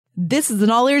This is an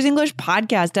All Ears English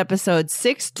podcast, episode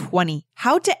 620,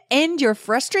 How to End Your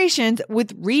Frustrations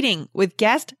with Reading, with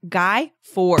guest Guy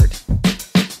Ford.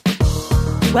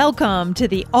 Welcome to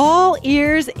the All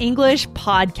Ears English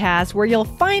podcast, where you'll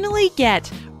finally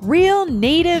get real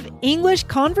native English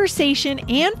conversation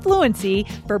and fluency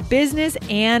for business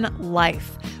and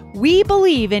life. We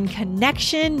believe in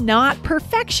connection, not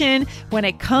perfection, when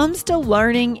it comes to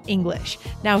learning English.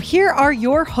 Now, here are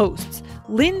your hosts,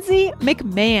 Lindsay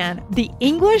McMahon, the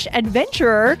English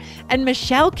adventurer, and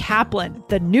Michelle Kaplan,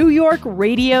 the New York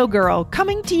radio girl,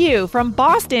 coming to you from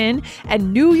Boston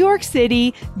and New York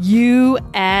City,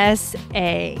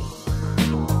 USA.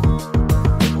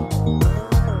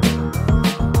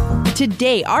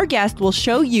 Today, our guest will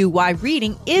show you why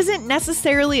reading isn't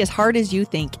necessarily as hard as you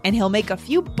think, and he'll make a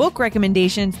few book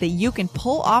recommendations that you can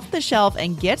pull off the shelf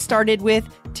and get started with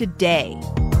today.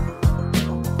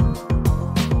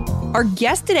 Our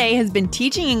guest today has been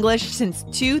teaching English since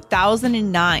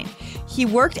 2009. He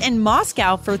worked in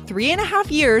Moscow for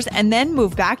 3.5 years and then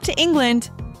moved back to England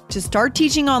to start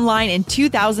teaching online in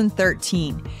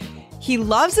 2013. He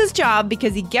loves his job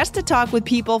because he gets to talk with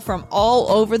people from all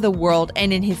over the world,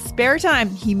 and in his spare time,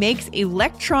 he makes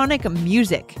electronic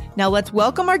music. Now let's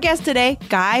welcome our guest today,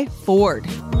 Guy Ford.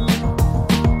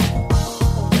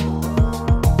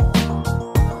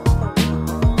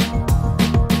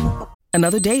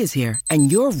 Another day is here,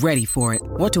 and you're ready for it.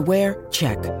 What to wear?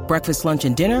 Check. Breakfast, lunch,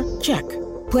 and dinner? Check.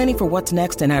 Planning for what's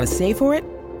next and how to save for it?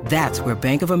 That's where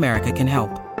Bank of America can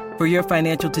help. For your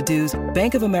financial to-dos,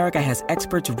 Bank of America has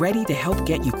experts ready to help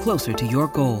get you closer to your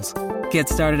goals. Get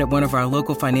started at one of our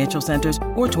local financial centers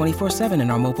or 24/7 in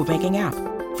our mobile banking app.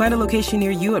 Find a location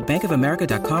near you at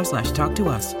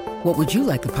bankofamerica.com/talktous. What would you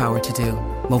like the power to do?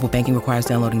 Mobile banking requires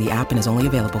downloading the app and is only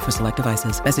available for select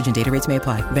devices. Message and data rates may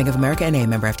apply. Bank of America N.A.,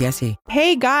 member FDIC.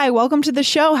 Hey, Guy, welcome to the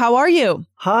show. How are you?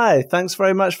 Hi, thanks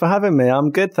very much for having me. I'm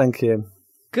good, thank you.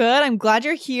 Good. I'm glad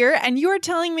you're here. And you were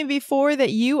telling me before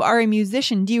that you are a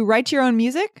musician. Do you write your own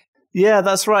music? Yeah,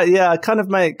 that's right. Yeah, I kind of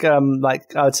make I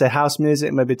would say house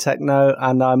music, maybe techno,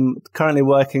 and I'm currently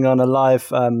working on a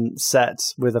live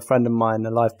set with a friend of mine,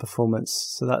 a live performance.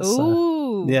 So that's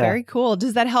very cool.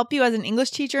 Does that help you as an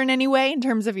English teacher in any way in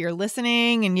terms of your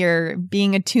listening and your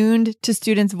being attuned to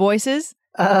students' voices?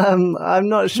 I'm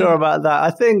not sure about that.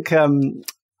 I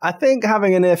think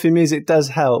having an ear for music does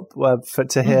help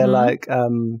to hear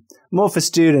more for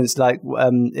students,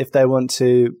 if they want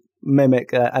to mimic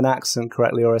an accent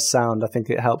correctly or a sound. I think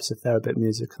it helps if they're a bit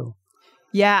musical.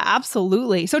 Yeah,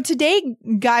 absolutely. So today,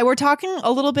 Guy, we're talking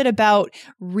a little bit about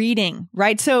reading,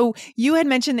 right? So you had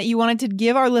mentioned that you wanted to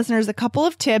give our listeners a couple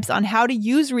of tips on how to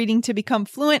use reading to become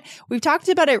fluent. We've talked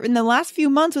about it in the last few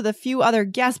months with a few other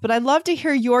guests, but I'd love to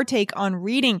hear your take on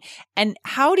reading. And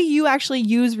how do you actually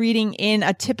use reading in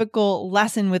a typical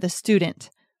lesson with a student?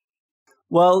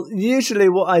 Well, usually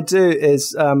what I do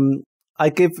is I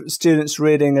give students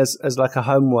reading as like a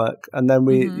homework, and then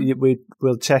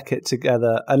we'll check it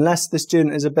together, unless the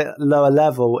student is a bit lower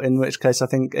level, in which case I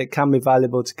think it can be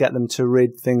valuable to get them to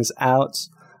read things out,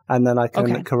 and then I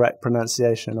can correct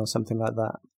pronunciation or something like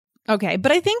that. Okay,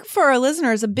 but I think for our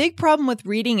listeners, a big problem with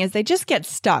reading is they just get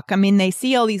stuck. I mean, they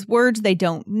see all these words they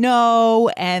don't know,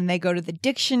 and they go to the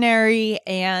dictionary,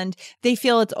 and they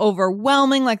feel it's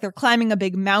overwhelming, like they're climbing a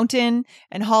big mountain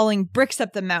and hauling bricks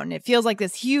up the mountain. It feels like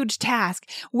this huge task.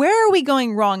 Where are we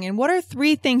going wrong, and what are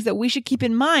 3 things that we should keep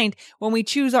in mind when we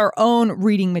choose our own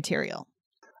reading material?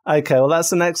 Okay, well,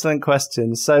 that's an excellent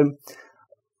question. So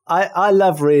I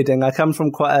love reading. I come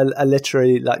from quite a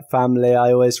literary family.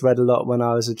 I always read a lot when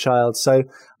I was a child. So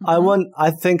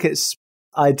I think it's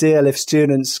ideal if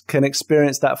students can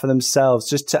experience that for themselves,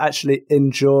 just to actually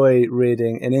enjoy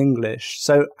reading in English.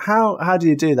 So how do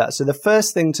you do that? So the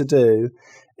first thing to do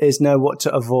is know what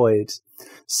to avoid.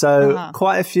 So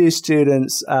quite a few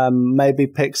students maybe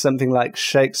pick something like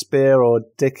Shakespeare or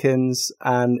Dickens,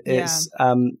 and it's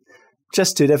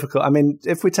just too difficult. I mean,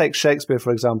 if we take Shakespeare,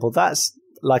 for example, that's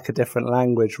like a different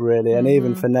language, really. And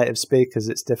even for native speakers,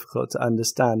 it's difficult to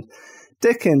understand.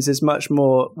 Dickens is much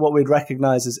more what we'd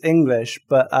recognize as English,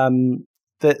 but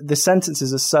the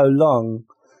sentences are so long.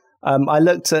 I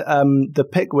looked at the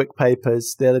Pickwick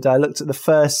Papers the other day. I looked at the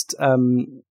first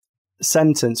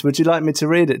sentence. Would you like me to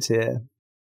read it to you?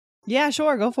 Yeah,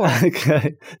 sure. Go for it.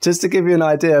 Okay. Just to give you an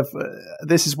idea of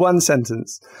this is one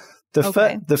sentence.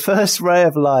 The first ray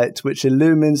of light which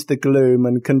illumines the gloom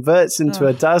and converts into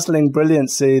a dazzling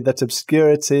brilliancy that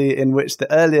obscurity in which the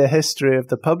earlier history of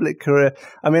the public career.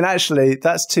 I mean, actually,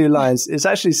 that's 2 lines. It's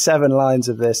actually 7 lines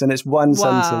of this, and it's one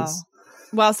sentence.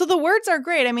 Well, so the words are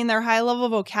great. I mean, they're high level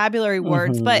vocabulary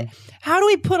words, but how do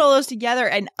we put all those together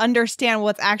and understand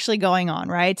what's actually going on,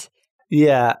 right?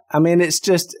 Yeah. I mean, it's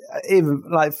just, even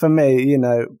like for me, you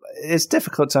know, it's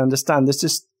difficult to understand.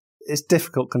 It's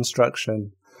difficult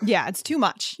construction. Yeah, it's too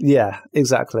much. Yeah,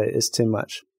 exactly. It's too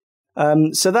much.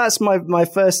 So that's my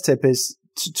first tip is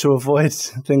to avoid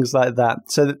things like that.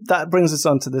 So that brings us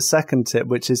on to the second tip,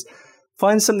 which is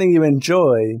find something you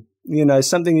enjoy, you know,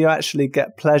 something you actually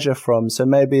get pleasure from. So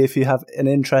maybe if you have an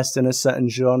interest in a certain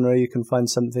genre, you can find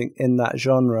something in that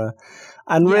genre.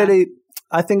 And really,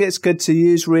 I think it's good to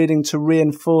use reading to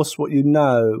reinforce what you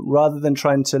know rather than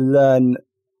trying to learn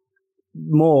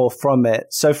more from it.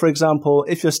 So, for example,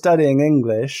 if you're studying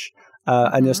English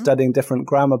and you're studying different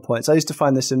grammar points, I used to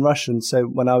find this in Russian. So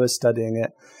when I was studying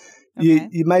it,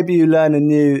 you learn a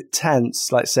new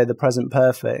tense, like say the present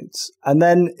perfect. And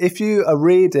then if you are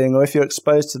reading or if you're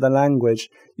exposed to the language,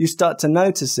 you start to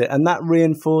notice it and that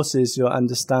reinforces your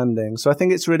understanding. So I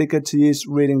think it's really good to use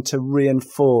reading to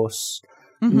reinforce,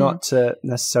 not to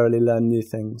necessarily learn new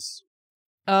things.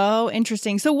 Oh,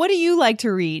 interesting. So what do you like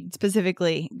to read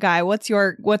specifically, Guy? What's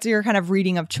your kind of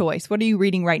reading of choice? What are you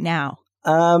reading right now?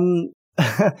 I'm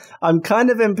kind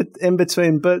of in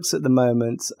between books at the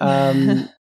moment.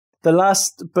 The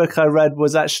last book I read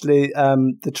was actually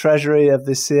The Treasury of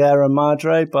the Sierra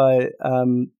Madre by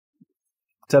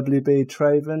W.B.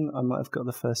 Traven. I might have got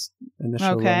the first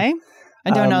initial one. I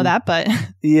don't know that, but...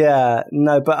 Yeah,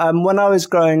 no, but when I was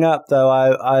growing up, though,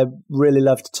 I really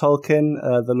loved Tolkien,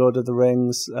 The Lord of the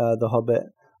Rings, The Hobbit.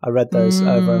 I read those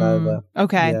over and over.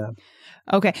 Okay. Yeah.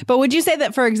 Okay. But would you say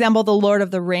that, for example, The Lord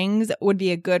of the Rings would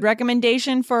be a good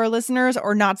recommendation for our listeners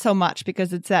or not so much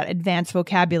because it's that advanced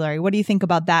vocabulary? What do you think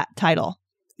about that title?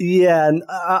 Yeah,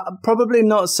 probably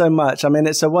not so much. I mean,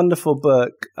 it's a wonderful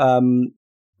book,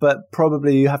 but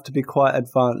probably you have to be quite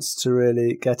advanced to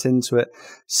really get into it.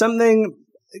 Something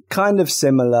kind of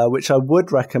similar, which I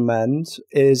would recommend,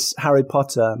 is Harry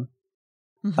Potter.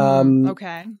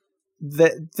 Okay.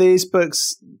 These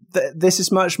books, this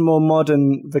is much more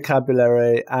modern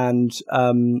vocabulary, and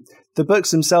the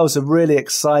books themselves are really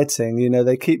exciting. You know,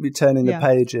 they keep you turning the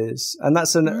pages. And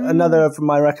that's another of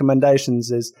my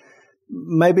recommendations is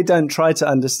maybe don't try to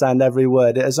understand every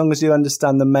word. As long as you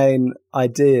understand the main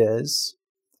ideas,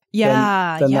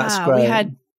 then that's great.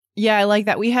 I like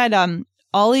that. We had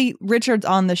Ollie Richards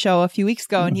on the show a few weeks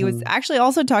ago, and he was actually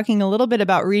also talking a little bit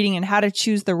about reading and how to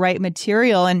choose the right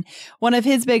material. And one of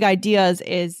his big ideas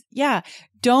is,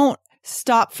 don't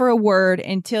stop for a word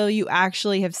until you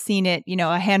actually have seen it, you know,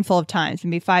 a handful of times,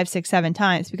 maybe 5, 6, 7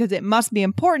 times, because it must be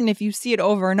important if you see it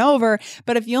over and over.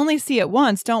 But if you only see it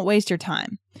once, don't waste your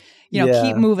time. You know,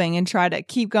 keep moving and try to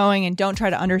keep going and don't try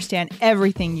to understand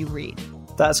everything you read.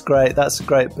 That's great. That's a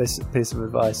great piece of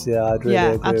advice. Yeah, I'd really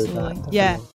agree with that. Definitely.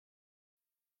 Yeah.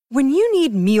 When you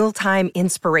need mealtime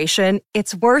inspiration,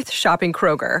 it's worth shopping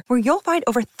Kroger, where you'll find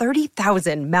over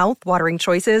 30,000 mouth-watering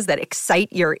choices that excite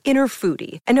your inner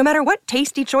foodie. And no matter what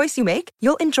tasty choice you make,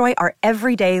 you'll enjoy our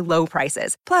everyday low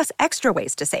prices, plus extra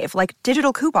ways to save, like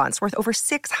digital coupons worth over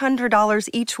 $600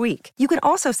 each week. You can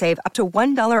also save up to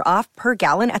 $1 off per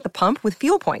gallon at the pump with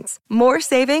fuel points. More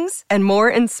savings and more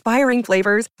inspiring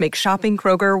flavors make shopping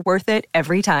Kroger worth it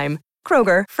every time.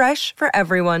 Kroger, fresh for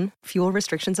everyone. Fuel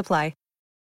restrictions apply.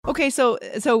 Okay, so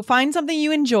find something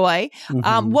you enjoy.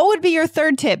 What would be your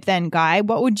third tip then, Guy?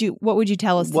 What would you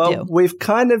tell us to do? Well, we've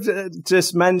kind of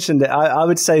just mentioned it. I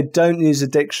would say don't use a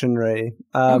dictionary.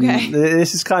 Okay.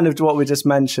 This is kind of what we just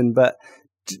mentioned, but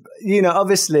you know,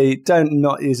 obviously don't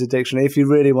not use a dictionary if you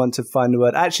really want to find a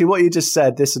word. Actually, what you just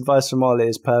said, this advice from Ollie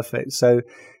is perfect. So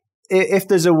if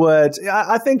there's a word,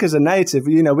 I think as a native,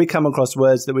 you know, we come across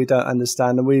words that we don't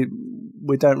understand and we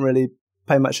don't really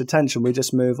pay much attention. We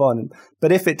just move on.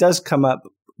 But if it does come up,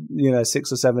 you know,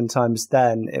 6 or 7 times,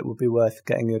 then it would be worth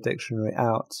getting your dictionary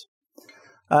out.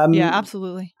 Yeah,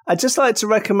 absolutely. I'd just like to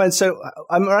recommend, so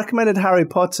I recommended Harry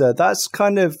Potter. That's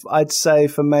kind of, I'd say,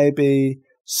 for maybe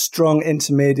strong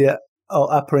intermediate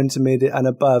or upper intermediate and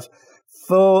above.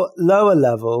 For lower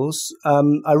levels,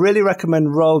 I really recommend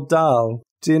Roald Dahl.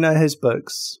 Do you know his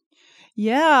books?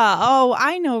 Yeah. Oh,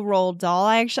 I know Roald Dahl.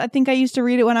 I think I used to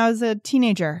read it when I was a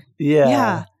teenager.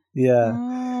 Yeah.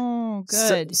 Oh,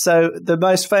 good. So the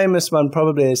most famous one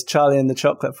probably is Charlie and the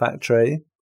Chocolate Factory.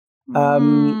 But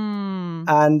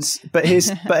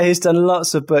he's done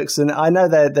lots of books, and I know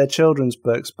they're children's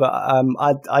books, but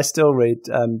I still read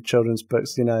children's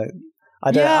books. You know,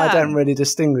 I don't really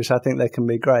distinguish. I think they can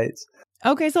be great.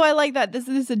 Okay, so I like that. This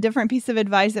is a different piece of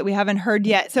advice that we haven't heard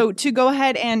yet. So to go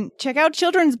ahead and check out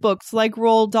children's books like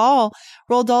Roald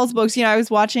Dahl's books. I was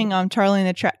watching Charlie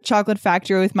and the Chocolate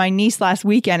Factory with my niece last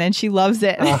weekend, and she loves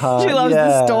it. She loves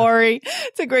the story.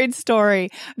 It's a great story.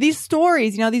 These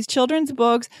stories, these children's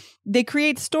books, they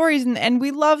create stories, and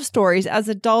we love stories. As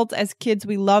adults, as kids,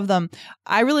 we love them.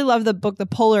 I really love the book, The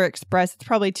Polar Express. It's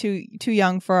probably too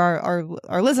young for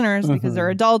our listeners because they're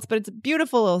adults, but it's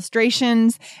beautiful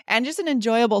illustrations and just an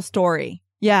enjoyable story.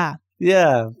 Yeah.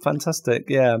 Yeah, fantastic.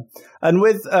 Yeah. And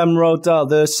with Roald Dahl,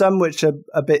 there are some which are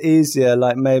a bit easier,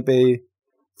 like maybe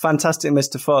Fantastic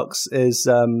Mr. Fox is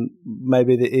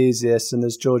maybe the easiest, and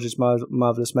there's George's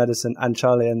Marvelous Medicine and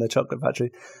Charlie and the Chocolate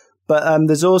Factory. But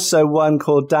there's also one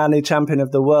called Danny, Champion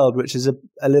of the World, which is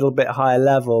a little bit higher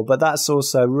level, but that's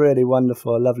also really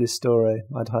wonderful, a lovely story.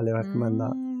 I'd highly recommend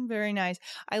that. Very nice.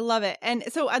 I love it. And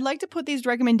so I'd like to put these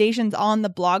recommendations on the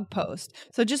blog post.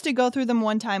 So just to go through them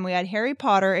one time, we had Harry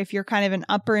Potter, if you're kind of an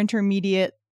upper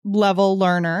intermediate level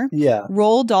learner. Yeah.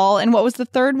 Roald Dahl. And what was the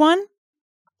third one?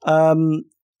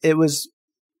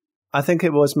 I think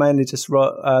it was mainly just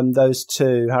those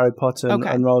two, Harry Potter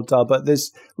and Roald Dahl. But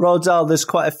there's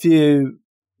quite a few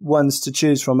ones to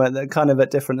choose from that are kind of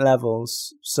at different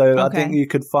levels. So I think you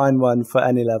could find one for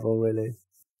any level, really.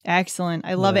 Excellent.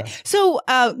 I love it. So,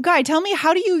 Guy, tell me,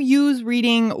 how do you use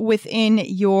reading within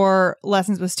your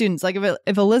lessons with students? Like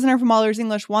if a listener from All Ears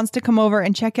English wants to come over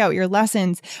and check out your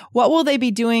lessons, what will they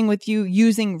be doing with you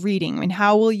using reading? I mean,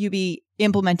 how will you be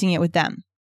implementing it with them?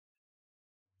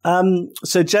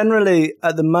 So generally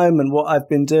at the moment, what I've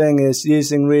been doing is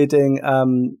using reading,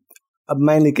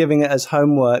 mainly giving it as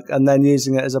homework and then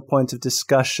using it as a point of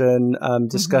discussion,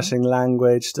 discussing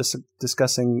language,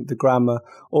 discussing the grammar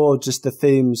or just the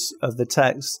themes of the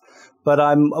text. But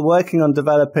I'm working on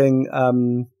developing,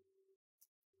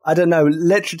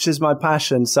 literature's my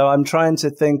passion. So I'm trying to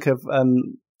think of,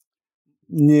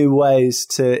 new ways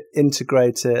to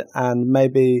integrate it and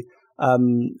maybe,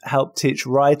 help teach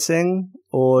writing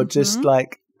or just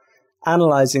like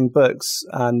analyzing books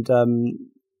and,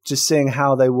 just seeing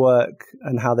how they work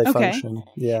and how they function.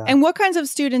 Yeah. And what kinds of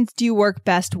students do you work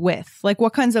best with? Like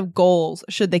what kinds of goals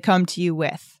should they come to you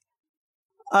with?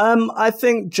 I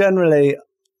think generally,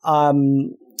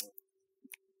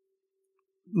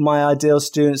 my ideal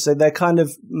students, so they're kind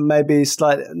of maybe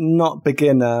slightly not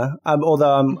beginner,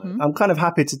 although I'm kind of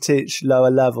happy to teach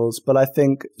lower levels, but I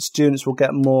think students will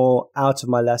get more out of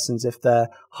my lessons if they're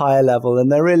higher level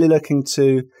and they're really looking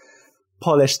to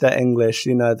polish their English,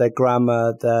 their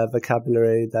grammar, their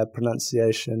vocabulary, their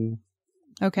pronunciation.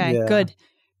 Okay, good.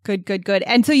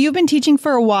 And so you've been teaching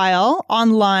for a while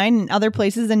online and other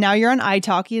places, and now you're on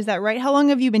italki. Is that right? How long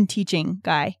have you been teaching,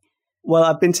 Guy? Well,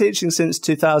 I've been teaching since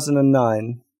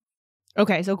 2009.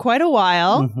 Okay, so quite a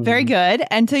while. Very good.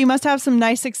 And so you must have some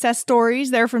nice success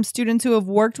stories there from students who have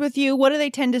worked with you. What do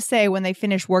they tend to say when they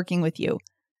finish working with you?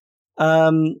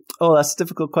 That's a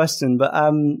difficult question, but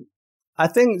I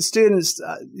think students,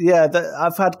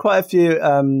 I've had quite a few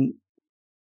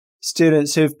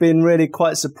students who've been really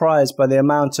quite surprised by the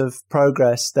amount of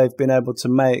progress they've been able to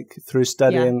make through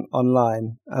studying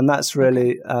online. And that's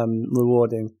really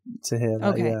rewarding to hear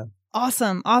that. Okay. Yeah.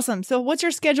 Awesome. So what's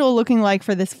your schedule looking like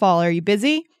for this fall? Are you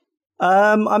busy?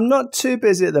 I'm not too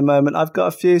busy at the moment. I've got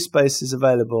a few spaces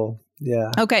available.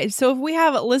 Yeah. Okay. So if we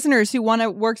have listeners who want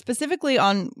to work specifically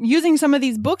on using some of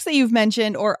these books that you've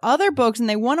mentioned or other books, and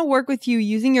they want to work with you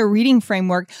using your reading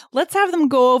framework, let's have them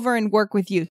go over and work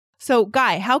with you. So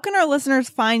Guy, how can our listeners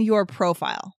find your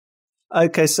profile?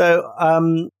 Okay. So,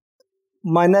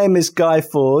 my name is Guy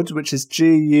Forde, which is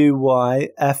Guyfforde,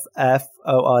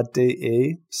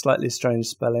 slightly strange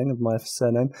spelling of my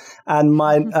surname. And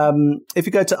my, if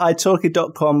you go to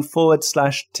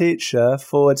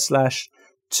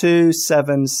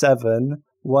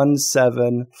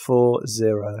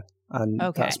italki.com/teacher/2771740, and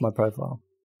that's my profile.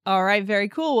 All right. Very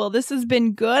cool. Well, this has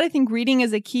been good. I think reading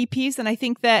is a key piece. And I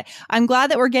think that I'm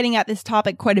glad that we're getting at this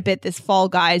topic quite a bit this fall,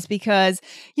 guys, because,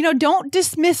 don't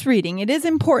dismiss reading. It is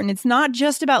important. It's not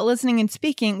just about listening and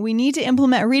speaking. We need to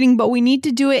implement reading, but we need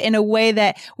to do it in a way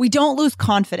that we don't lose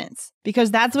confidence,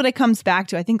 because that's what it comes back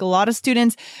to. I think a lot of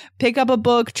students pick up a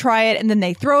book, try it, and then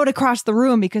they throw it across the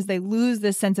room because they lose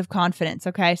this sense of confidence.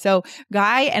 Okay. So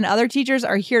Guy and other teachers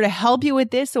are here to help you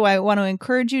with this. So I want to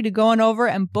encourage you to go on over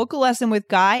and book a lesson with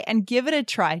Guy and give it a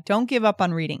try. Don't give up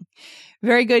on reading.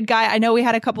 Very good, Guy. I know we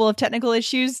had a couple of technical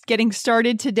issues getting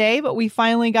started today, but we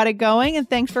finally got it going. And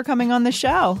thanks for coming on the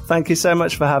show. Thank you so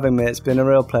much for having me. It's been a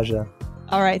real pleasure.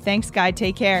 All right. Thanks, Guy.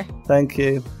 Take care. Thank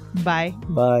you. Bye.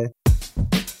 Bye.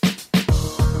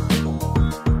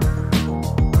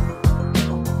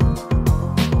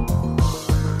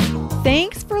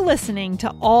 Thanks for listening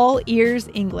to All Ears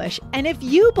English. And if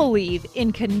you believe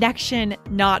in connection,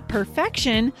 not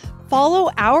perfection,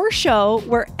 follow our show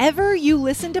wherever you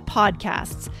listen to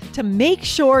podcasts to make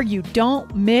sure you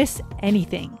don't miss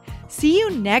anything. See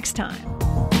you next time.